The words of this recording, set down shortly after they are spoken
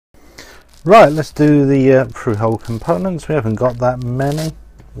Right, let's do the through-hole components. We haven't got that many.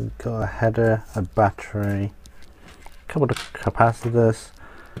 We've got a header, a battery, a couple of capacitors,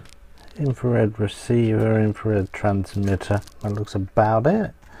 infrared receiver, infrared transmitter. That looks about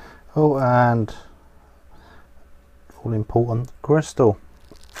it. Oh, and all important crystal.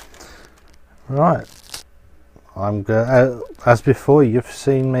 Right, I'm as before. You've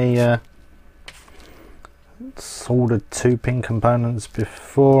seen me soldered 2-pin components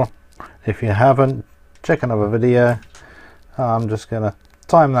before. If you haven't, check another video. I'm just gonna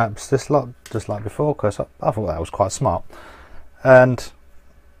time lapse this lot just like before because I thought that was quite smart. And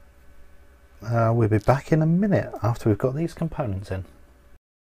we'll be back in a minute after we've got these components in.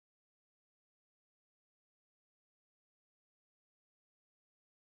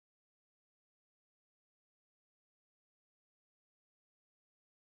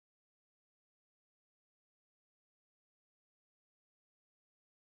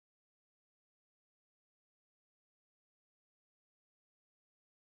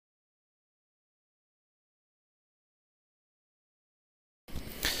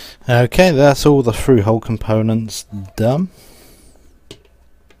 Okay, that's all the through-hole components done.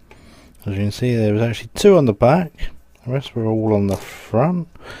 As you can see, there was actually 2 on the back, the rest were all on the front.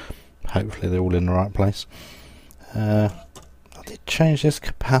 Hopefully they're all in the right place. I did change this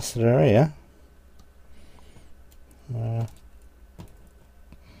capacitor here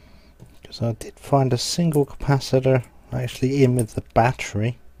because I did find a single capacitor actually in with the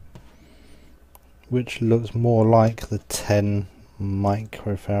battery, which looks more like the 10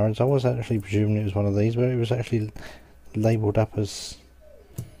 microfarads. I was actually presuming it was one of these, but it was actually labelled up as,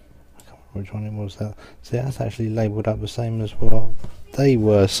 I can't remember which one it was. That see, that's actually labelled up the same as what they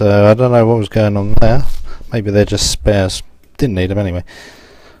were, so I don't know what was going on there. Maybe they're just spares, didn't need them anyway.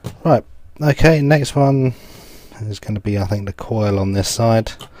 Right, okay, next one is going to be, I think, the coil on this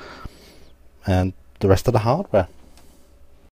side and the rest of the hardware.